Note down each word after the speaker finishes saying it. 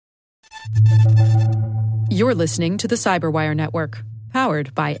You're listening to the Cyberwire Network,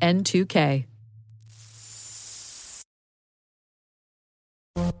 powered by N2K.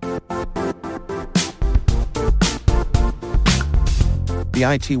 The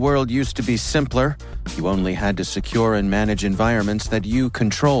IT world used to be simpler. You only had to secure and manage environments that you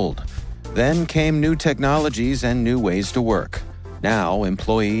controlled. Then came new technologies and new ways to work. Now,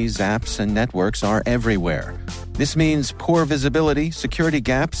 employees, apps, and networks are everywhere. This means poor visibility, security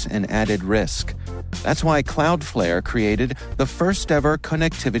gaps, and added risk. That's why Cloudflare created the first-ever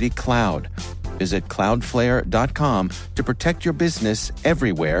connectivity cloud. Visit cloudflare.com to protect your business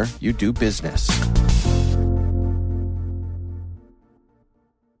everywhere you do business.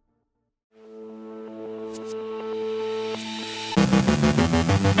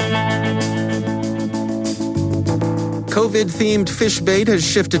 COVID-themed fish bait has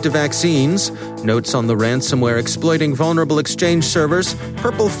shifted to vaccines. Notes on the ransomware exploiting vulnerable Exchange servers.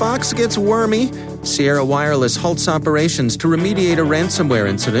 Purple Fox gets wormy. Sierra Wireless halts operations to remediate a ransomware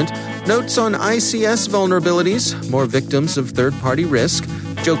incident. Notes on ICS vulnerabilities. More victims of third-party risk.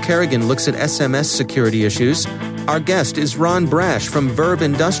 Joe Kerrigan looks at SMS security issues. Our guest is Ron Brash from Verve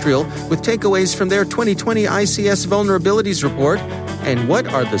Industrial with takeaways from their 2020 ICS vulnerabilities report. And what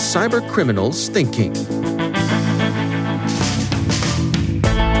are the cyber criminals thinking?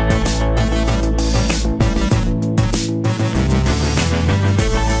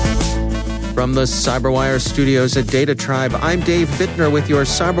 From the Cyberwire studios at Data Tribe, I'm Dave Bittner with your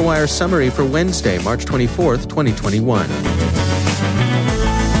Cyberwire summary for Wednesday, March 24th, 2021.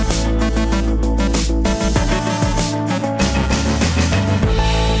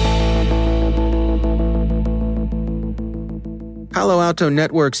 Palo Alto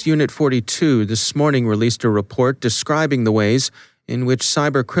Network's Unit 42 this morning released a report describing the ways in which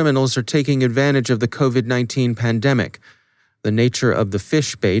cyber criminals are taking advantage of the COVID-19 pandemic. The nature of the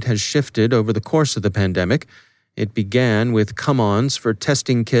fish bait has shifted over the course of the pandemic. It began with come-ons for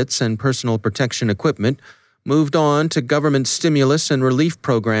testing kits and personal protection equipment, moved on to government stimulus and relief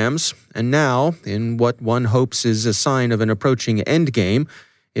programs, and now, in what one hopes is a sign of an approaching endgame,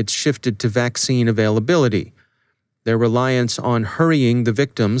 it's shifted to vaccine availability. Their reliance on hurrying the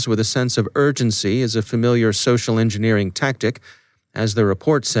victims with a sense of urgency is a familiar social engineering tactic. As the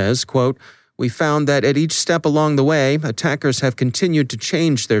report says, quote, "We found that at each step along the way, attackers have continued to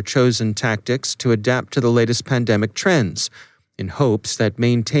change their chosen tactics to adapt to the latest pandemic trends, in hopes that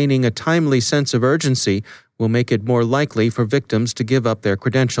maintaining a timely sense of urgency will make it more likely for victims to give up their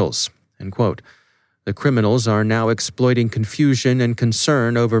credentials." End quote. The criminals are now exploiting confusion and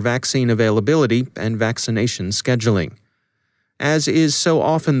concern over vaccine availability and vaccination scheduling. As is so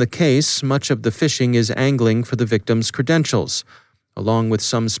often the case, much of the phishing is angling for the victim's credentials. Along with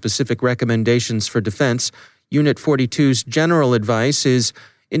some specific recommendations for defense, Unit 42's general advice is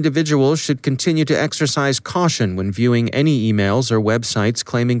individuals should continue to exercise caution when viewing any emails or websites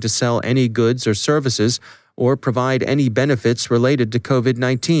claiming to sell any goods or services or provide any benefits related to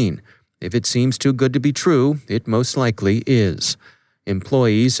COVID-19. If it seems too good to be true, it most likely is.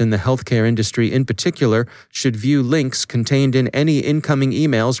 Employees in the healthcare industry in particular should view links contained in any incoming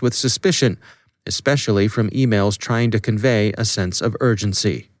emails with suspicion, especially from emails trying to convey a sense of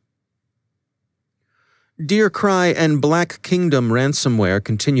urgency. DearCry and Black Kingdom ransomware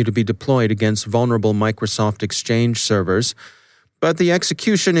continue to be deployed against vulnerable Microsoft Exchange servers, but the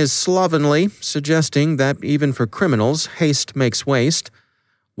execution is slovenly, suggesting that even for criminals, haste makes waste.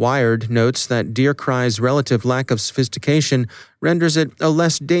 Wired notes that DearCry's relative lack of sophistication renders it a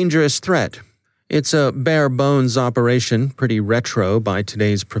less dangerous threat. It's a bare-bones operation, pretty retro by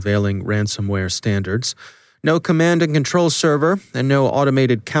today's prevailing ransomware standards. No command and control server and no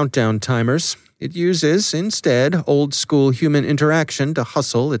automated countdown timers. It uses, instead, old-school human interaction to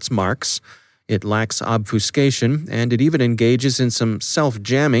hustle its marks. It lacks obfuscation, and it even engages in some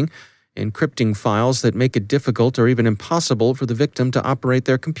self-jamming, encrypting files that make it difficult or even impossible for the victim to operate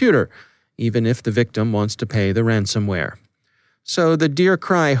their computer, even if the victim wants to pay the ransomware. So the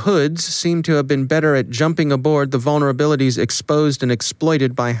DearCry hoods seem to have been better at jumping aboard the vulnerabilities exposed and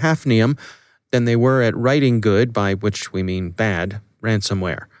exploited by Hafnium than they were at writing good, by which we mean bad,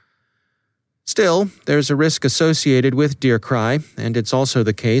 ransomware. Still, there's a risk associated with DearCry, and it's also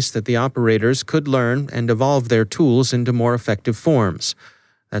the case that the operators could learn and evolve their tools into more effective forms.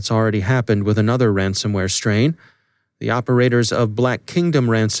 That's already happened with another ransomware strain. The operators of Black Kingdom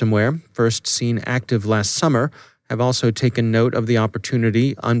ransomware, first seen active last summer, have also taken note of the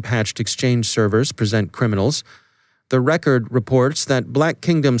opportunity unpatched Exchange servers present criminals. The Record reports that Black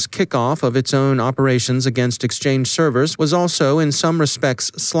Kingdom's kickoff of its own operations against Exchange servers was also in some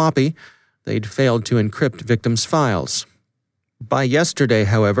respects sloppy. They'd failed to encrypt victims' files. By yesterday,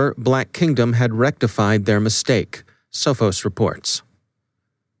 however, Black Kingdom had rectified their mistake, Sophos reports.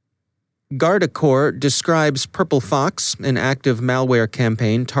 Guardicore describes Purple Fox, an active malware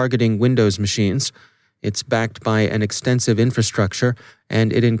campaign targeting Windows machines. It's backed by an extensive infrastructure,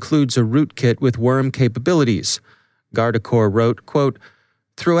 and it includes a rootkit with worm capabilities. Guardicore wrote, quote,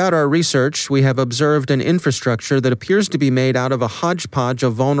 "Throughout our research, we have observed an infrastructure that appears to be made out of a hodgepodge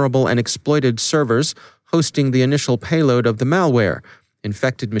of vulnerable and exploited servers hosting the initial payload of the malware,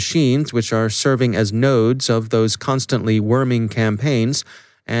 infected machines which are serving as nodes of those constantly worming campaigns,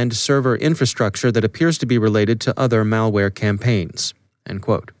 and server infrastructure that appears to be related to other malware campaigns." End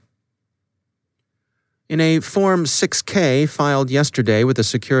quote. In a Form 6K filed yesterday with the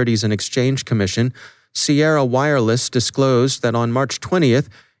Securities and Exchange Commission, Sierra Wireless disclosed that on March 20th,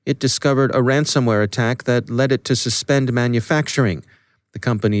 it discovered a ransomware attack that led it to suspend manufacturing. The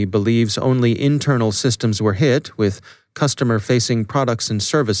company believes only internal systems were hit, with customer-facing products and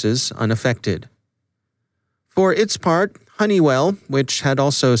services unaffected. For its part, Honeywell, which had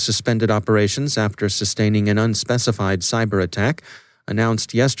also suspended operations after sustaining an unspecified cyber attack,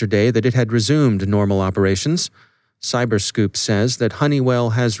 announced yesterday that it had resumed normal operations. Cyberscoop says that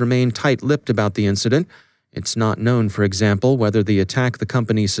Honeywell has remained tight-lipped about the incident. It's not known, for example, whether the attack the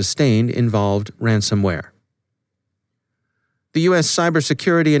company sustained involved ransomware. The U.S.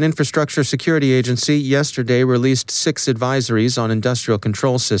 Cybersecurity and Infrastructure Security Agency yesterday released 6 advisories on industrial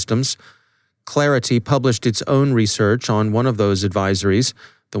control systems. Clarity published its own research on one of those advisories,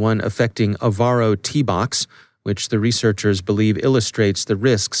 the one affecting Avaro T-Box, which the researchers believe illustrates the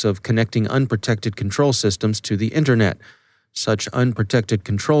risks of connecting unprotected control systems to the Internet. Such unprotected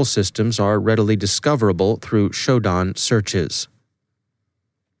control systems are readily discoverable through Shodan searches.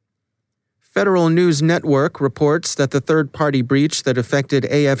 Federal News Network reports that the third-party breach that affected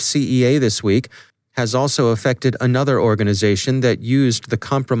AFCEA this week has also affected another organization that used the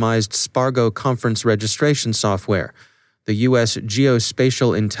compromised Spargo conference registration software. The U.S.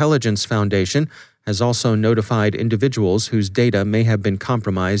 Geospatial Intelligence Foundation has also notified individuals whose data may have been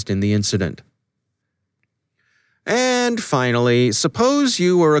compromised in the incident. And finally, suppose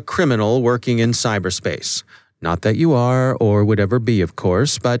you were a criminal working in cyberspace. Not that you are or would ever be, of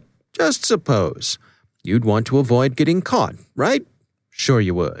course, but just suppose. You'd want to avoid getting caught, right? Sure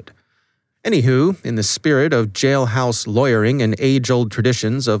you would. Anywho, in the spirit of jailhouse lawyering and age-old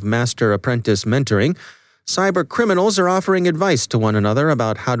traditions of master-apprentice mentoring, cyber criminals are offering advice to one another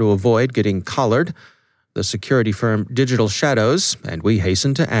about how to avoid getting collared. The security firm Digital Shadows, and we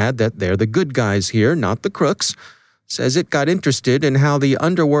hasten to add that they're the good guys here, not the crooks, says it got interested in how the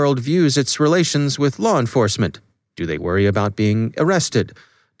underworld views its relations with law enforcement. Do they worry about being arrested?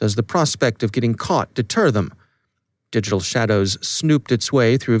 Does the prospect of getting caught deter them? Digital Shadows snooped its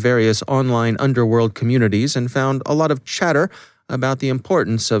way through various online underworld communities and found a lot of chatter about the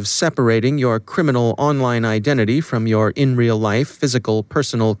importance of separating your criminal online identity from your in-real-life, physical,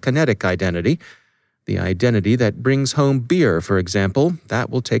 personal, kinetic identity. The identity that brings home beer, for example, that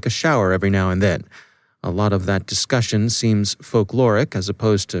will take a shower every now and then. A lot of that discussion seems folkloric as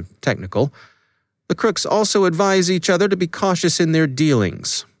opposed to technical. The crooks also advise each other to be cautious in their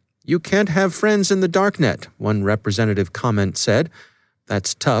dealings. You can't have friends in the darknet, one representative comment said.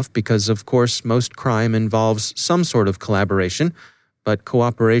 That's tough because, of course, most crime involves some sort of collaboration, but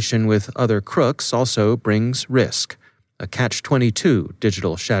cooperation with other crooks also brings risk. A catch-22,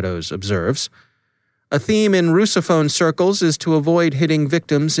 Digital Shadows observes. A theme in Russophone circles is to avoid hitting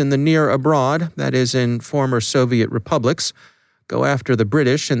victims in the near abroad, that is, in former Soviet republics. Go after the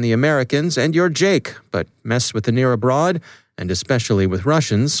British and the Americans, and you're Jake, but mess with the near abroad, and especially with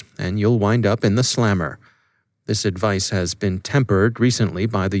Russians, and you'll wind up in the slammer. This advice has been tempered recently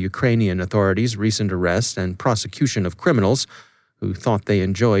by the Ukrainian authorities' recent arrest and prosecution of criminals who thought they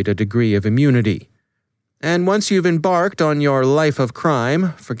enjoyed a degree of immunity. And once you've embarked on your life of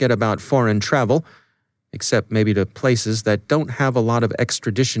crime, forget about foreign travel, except maybe to places that don't have a lot of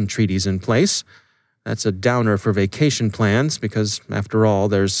extradition treaties in place. That's a downer for vacation plans because, after all,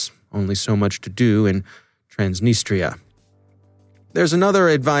 there's only so much to do in Transnistria. There's another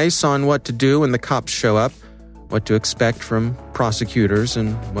advice on what to do when the cops show up, what to expect from prosecutors,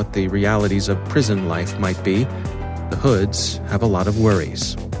 and what the realities of prison life might be. The hoods have a lot of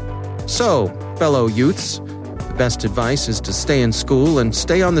worries. So, fellow youths, the best advice is to stay in school and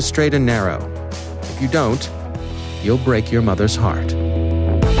stay on the straight and narrow. If you don't, you'll break your mother's heart.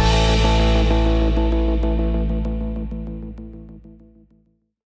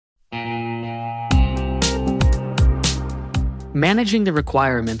 Managing the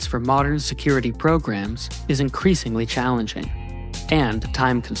requirements for modern security programs is increasingly challenging and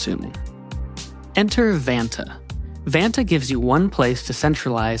time-consuming. Enter Vanta, Vanta gives you one place to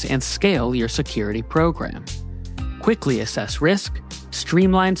centralize and scale your security program. Quickly assess risk,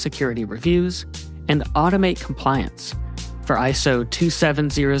 streamline security reviews, and automate compliance for ISO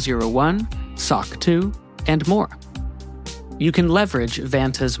 27001, SOC 2, and more. You can leverage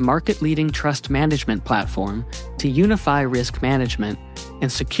Vanta's market-leading trust management platform to unify risk management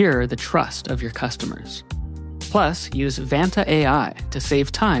and secure the trust of your customers. Plus, use Vanta AI to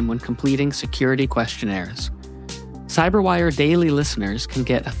save time when completing security questionnaires. CyberWire Daily listeners can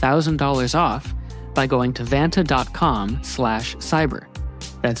get $1,000 off by going to vanta.com/cyber.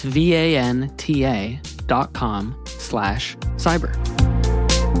 That's vanta.com/cyber.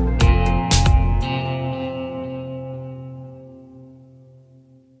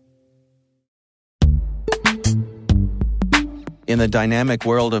 In the dynamic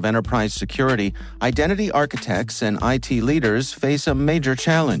world of enterprise security, identity architects and IT leaders face a major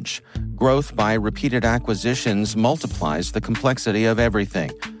challenge. Growth by repeated acquisitions multiplies the complexity of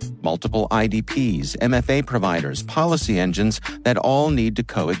everything. Multiple IDPs, MFA providers, policy engines that all need to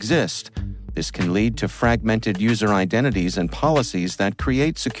coexist. This can lead to fragmented user identities and policies that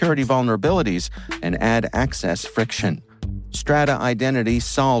create security vulnerabilities and add access friction. Strata Identity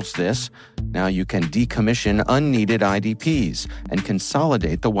solves this. Now you can decommission unneeded IDPs and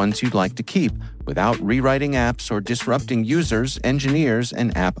consolidate the ones you'd like to keep without rewriting apps or disrupting users, engineers,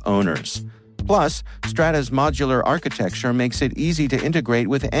 and app owners. Plus, Strata's modular architecture makes it easy to integrate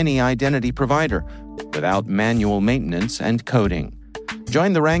with any identity provider without manual maintenance and coding.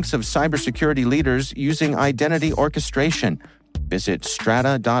 Join the ranks of cybersecurity leaders using identity orchestration. Visit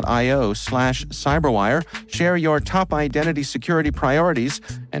strata.io/cyberwire, share your top identity security priorities,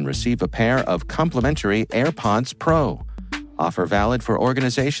 and receive a pair of complimentary AirPods Pro. Offer valid for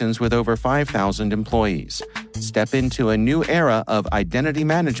organizations with over 5,000 employees. Step into a new era of identity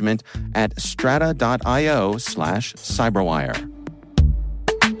management at strata.io/cyberwire.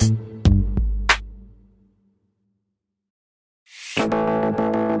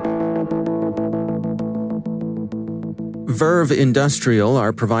 Verve Industrial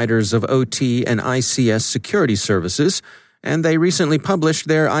are providers of OT and ICS security services, and they recently published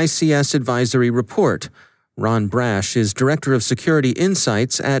their ICS advisory report. Ron Brash is Director of Security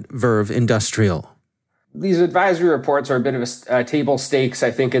Insights at Verve Industrial. These advisory reports are a bit of a table stakes,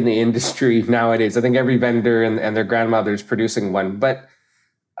 I think, in the industry nowadays. I think every vendor and their grandmother is producing one. But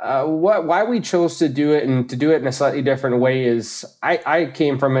why we chose to do it and to do it in a slightly different way is I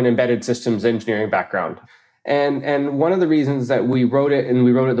came from an embedded systems engineering background. And one of the reasons that we wrote it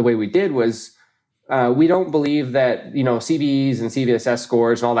the way we did was we don't believe that, CVEs and CVSS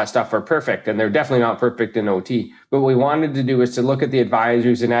scores and all that stuff are perfect, and they're definitely not perfect in OT. But what we wanted to do is to look at the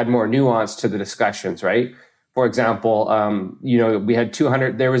advisories and add more nuance to the discussions, right? For example, we had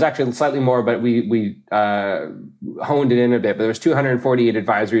 200, there was actually slightly more, but we honed it in a bit, but there was 248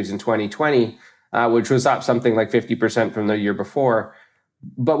 advisories in 2020, which was up something like 50% from the year before.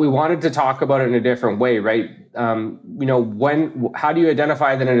 But we wanted to talk about it in a different way, right? How do you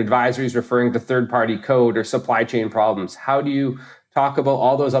identify that an advisory is referring to third-party code or supply chain problems? How do you talk about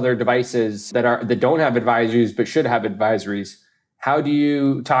all those other devices that don't have advisories but should have advisories? How do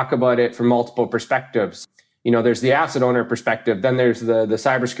you talk about it from multiple perspectives? There's the asset owner perspective, then there's the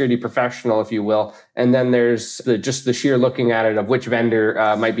cybersecurity professional, if you will, and then there's just the sheer looking at it of which vendor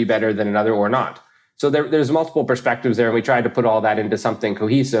might be better than another or not. So there's multiple perspectives there, and we tried to put all that into something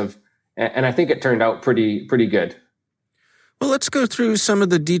cohesive, and I think it turned out pretty good. Well, let's go through some of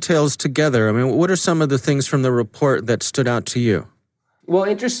the details together. I mean, what are some of the things from the report that stood out to you? Well,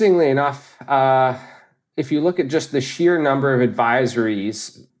 interestingly enough, if you look at just the sheer number of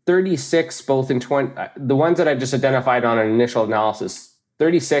advisories, 36 both in 20, the ones that I just identified on an initial analysis,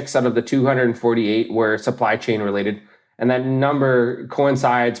 36 out of the 248 were supply chain related. And that number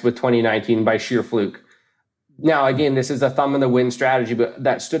coincides with 2019 by sheer fluke. Now, again, this is a thumb in the wind strategy, but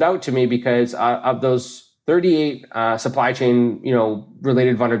that stood out to me because of those 38 supply chain,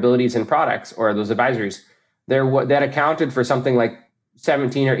 related vulnerabilities in products or those advisories, that accounted for something like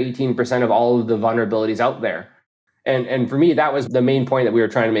 17 or 18% of all of the vulnerabilities out there. And for me, that was the main point that we were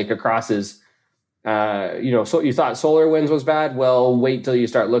trying to make across is, so you thought SolarWinds was bad? Well, wait till you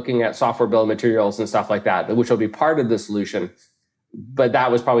start looking at software bill of materials and stuff like that, which will be part of the solution. But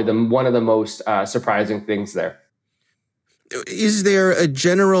that was probably one of the most surprising things there. Is there a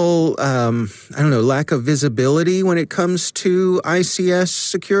general, lack of visibility when it comes to ICS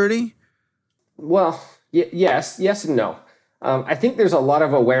security? Well, yes and no. I think there's a lot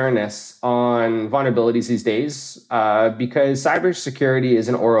of awareness on vulnerabilities these days because cybersecurity is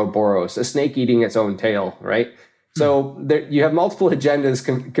an Ouroboros, a snake eating its own tail, right? So there, you have multiple agendas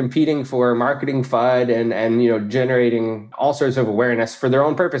competing for marketing FUD and generating all sorts of awareness for their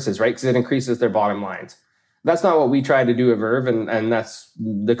own purposes, right? Because it increases their bottom lines. That's not what we try to do at Verve, and that's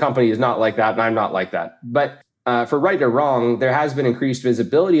the company is not like that, and I'm not like that. But for right or wrong, there has been increased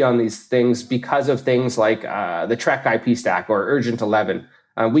visibility on these things because of things like the Trek IP stack or Urgent 11.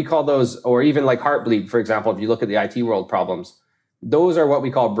 We call those, or even like Heartbleed, for example, if you look at the IT world problems, those are what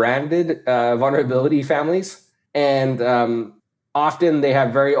we call branded vulnerability families. And often they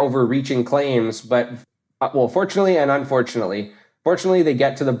have very overreaching claims, but fortunately and unfortunately, fortunately, they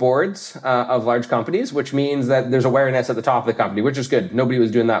get to the boards of large companies, which means that there's awareness at the top of the company, which is good. Nobody was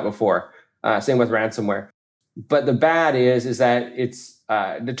doing that before. Same with ransomware. But the bad is that it's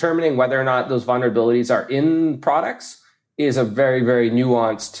determining whether or not those vulnerabilities are in products is a very, very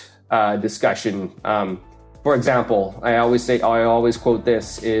nuanced discussion. For example, I always quote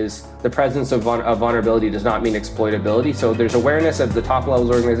this, is the presence of vulnerability does not mean exploitability. So there's awareness at the top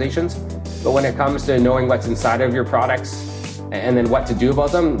levels organizations, but when it comes to knowing what's inside of your products and then what to do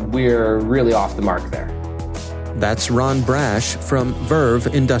about them, we're really off the mark there. That's Ron Brash from Verve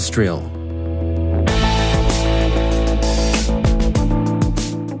Industrial.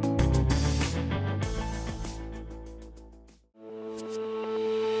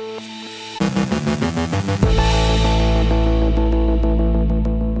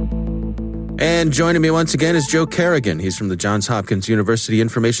 And joining me once again is Joe Carrigan. He's from the Johns Hopkins University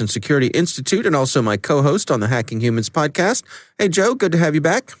Information Security Institute and also my co-host on the Hacking Humans podcast. Hey, Joe, good to have you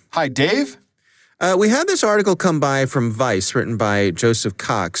back. Hi, Dave. We had this article come by from Vice, written by Joseph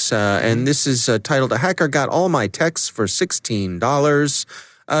Cox, and this is titled, "A Hacker Got All My Texts for $16."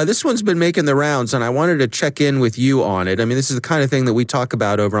 This one's been making the rounds, and I wanted to check in with you on it. I mean, this is the kind of thing that we talk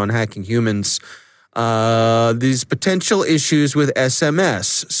about over on Hacking Humans, these potential issues with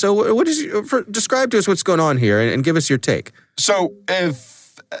SMS. So describe to us what's going on here and give us your take. So if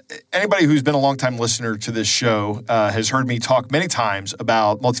anybody who's been a longtime listener to this show has heard me talk many times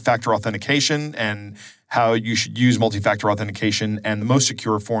about multi-factor authentication and how you should use multi-factor authentication and the most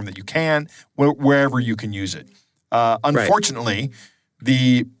secure form that you can, wherever you can use it. Unfortunately,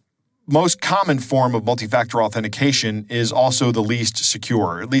 the most common form of multi-factor authentication is also the least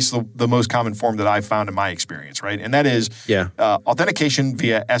secure, at least the most common form that I've found in my experience, right? And that is authentication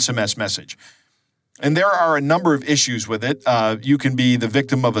via SMS message. And there are a number of issues with it. You can be the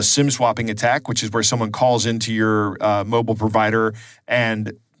victim of a SIM swapping attack, which is where someone calls into your mobile provider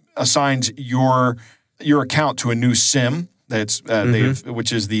and assigns your account to a new SIM. That's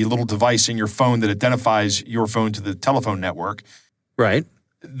which is the little device in your phone that identifies your phone to the telephone network. Right.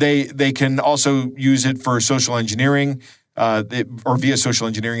 They can also use it for social engineering, or via social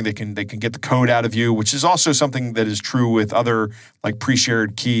engineering, they can get the code out of you, which is also something that is true with other like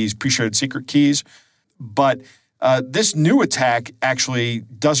pre-shared secret keys. But this new attack actually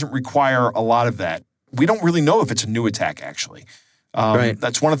doesn't require a lot of that. We don't really know if it's a new attack, actually. Right.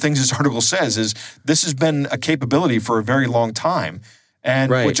 That's one of the things this article says is this has been a capability for a very long time. And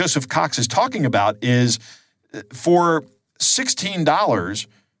what Joseph Cox is talking about is for $16,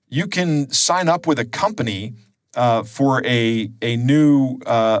 you can sign up with a company for a new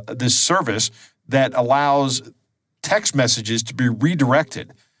this service that allows text messages to be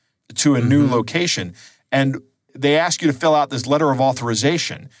redirected to a new location. And they ask you to fill out this letter of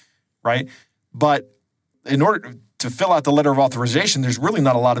authorization, right? But in order to fill out the letter of authorization, there's really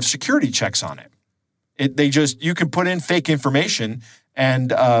not a lot of security checks on it. You can put in fake information,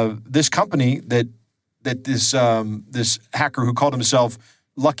 and this company that this hacker who called himself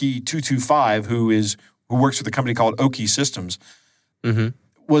Lucky225, who works with a company called Oki Systems,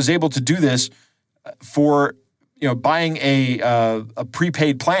 was able to do this for buying a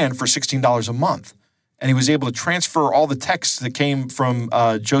prepaid plan for $16 a month, and he was able to transfer all the texts that came from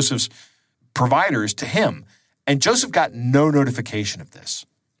Joseph's providers to him, and Joseph got no notification of this.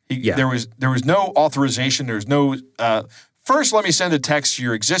 There was no authorization. There was no. First, let me send a text to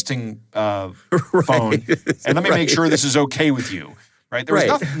your existing phone, and let me make sure this is okay with you. Right? There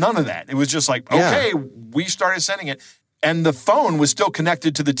was none of that. It was just like, okay, we started sending it, and the phone was still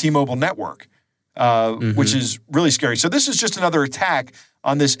connected to the T-Mobile network, which is really scary. So this is just another attack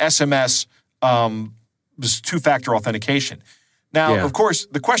on this SMS, this two-factor authentication. Now, of course,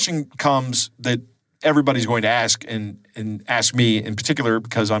 the question comes that everybody's going to ask, and ask me in particular,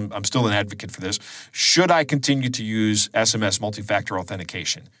 because I'm still an advocate for this. Should I continue to use SMS multi-factor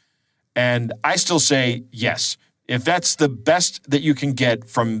authentication? And I still say yes. If that's the best that you can get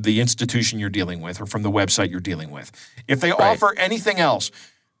from the institution you're dealing with or from the website you're dealing with. If they offer anything else,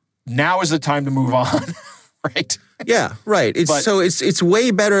 now is the time to move on, right? Yeah, right. It's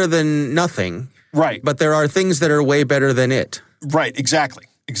way better than nothing. Right. But there are things that are way better than it. Right, exactly.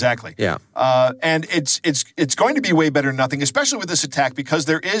 Yeah. And it's going to be way better than nothing, especially with this attack, because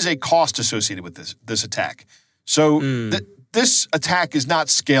there is a cost associated with this attack. So this attack is not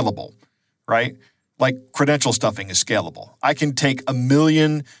scalable, right? Like credential stuffing is scalable. I can take 1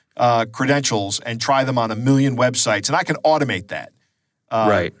 million credentials and try them on 1 million websites, and I can automate that.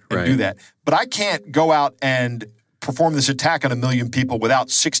 And do that. But I can't go out and perform this attack on 1 million people without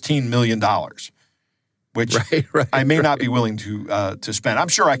 $16 million. Which I may not be willing to spend. I'm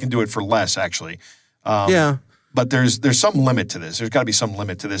sure I can do it for less, actually. But there's some limit to this. There's got to be some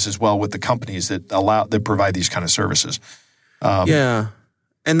limit to this as well with the companies that provide these kind of services. And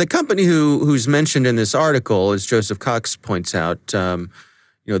the company who's mentioned in this article, as Joseph Cox points out,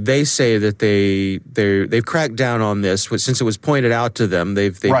 they say that they've cracked down on this since it was pointed out to them.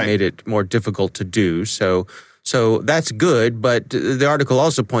 They've made it more difficult to do. So that's good, but the article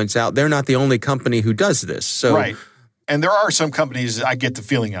also points out they're not the only company who does this. So, right. And there are some companies, I get the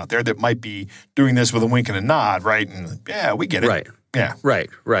feeling out there, that might be doing this with a wink and a nod, right? And yeah, we get it. Right. Yeah. Right.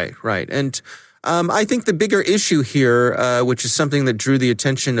 And I think the bigger issue here, which is something that drew the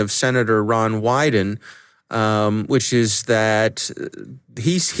attention of Senator Ron Wyden, which is that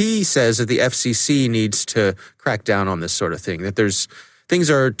he says that the FCC needs to crack down on this sort of thing, that things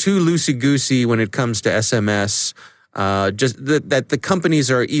are too loosey-goosey when it comes to SMS, just that the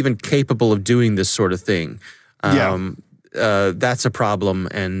companies are even capable of doing this sort of thing. That's a problem,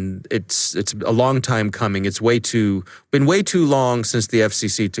 and it's a long time coming. It's been way too long since the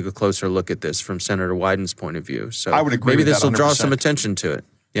FCC took a closer look at this from Senator Wyden's point of view. So I would agree maybe with this will that 100%. draw some attention to it.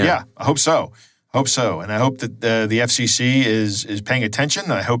 Yeah, I hope so. And I hope that the FCC is paying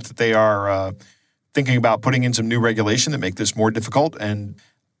attention. I hope that they are thinking about putting in some new regulation that make this more difficult. And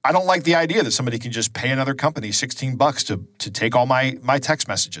I don't like the idea that somebody can just pay another company $16 to take all my text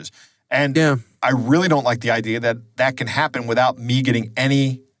messages. And I really don't like the idea that can happen without me getting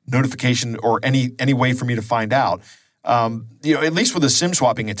any notification or any way for me to find out. At least with a SIM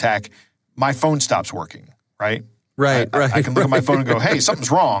swapping attack, my phone stops working, right? Right. I can look at my phone and go, hey,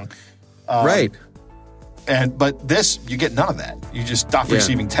 something's wrong. Right. But this, you get none of that. You just stop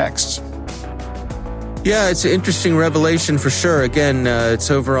receiving texts. Yeah, it's an interesting revelation for sure. Again, it's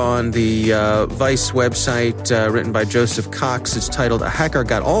over on the Vice website, written by Joseph Cox. It's titled, "A Hacker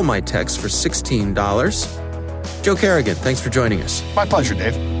Got All My Texts for $16." Joe Carrigan, thanks for joining us. My pleasure,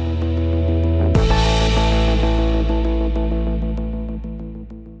 Dave.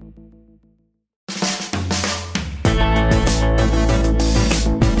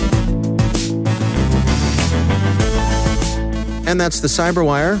 And that's the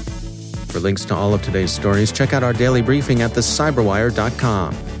Cyberwire. For links to all of today's stories, check out our daily briefing at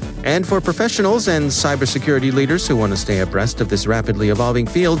thecyberwire.com. And for professionals and cybersecurity leaders who want to stay abreast of this rapidly evolving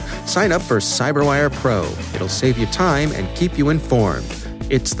field, sign up for Cyberwire Pro. It'll save you time and keep you informed.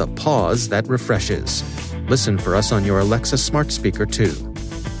 It's the pause that refreshes. Listen for us on your Alexa smart speaker, too.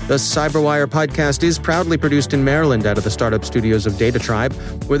 The Cyberwire podcast is proudly produced in Maryland out of the startup studios of DataTribe,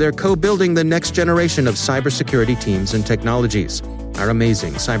 where they're co-building the next generation of cybersecurity teams and technologies. Our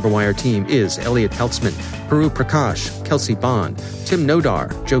amazing Cyberwire team is Elliot Peltzman, Puru Prakash, Kelsey Bond, Tim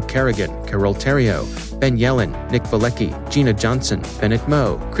Nodar, Joe Carrigan, Carol Terrio, Ben Yellen, Nick Valecki, Gina Johnson, Bennett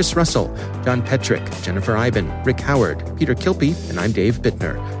Moe, Chris Russell, John Petrick, Jennifer Iben, Rick Howard, Peter Kilpie, and I'm Dave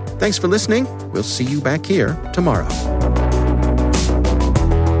Bittner. Thanks for listening. We'll see you back here tomorrow.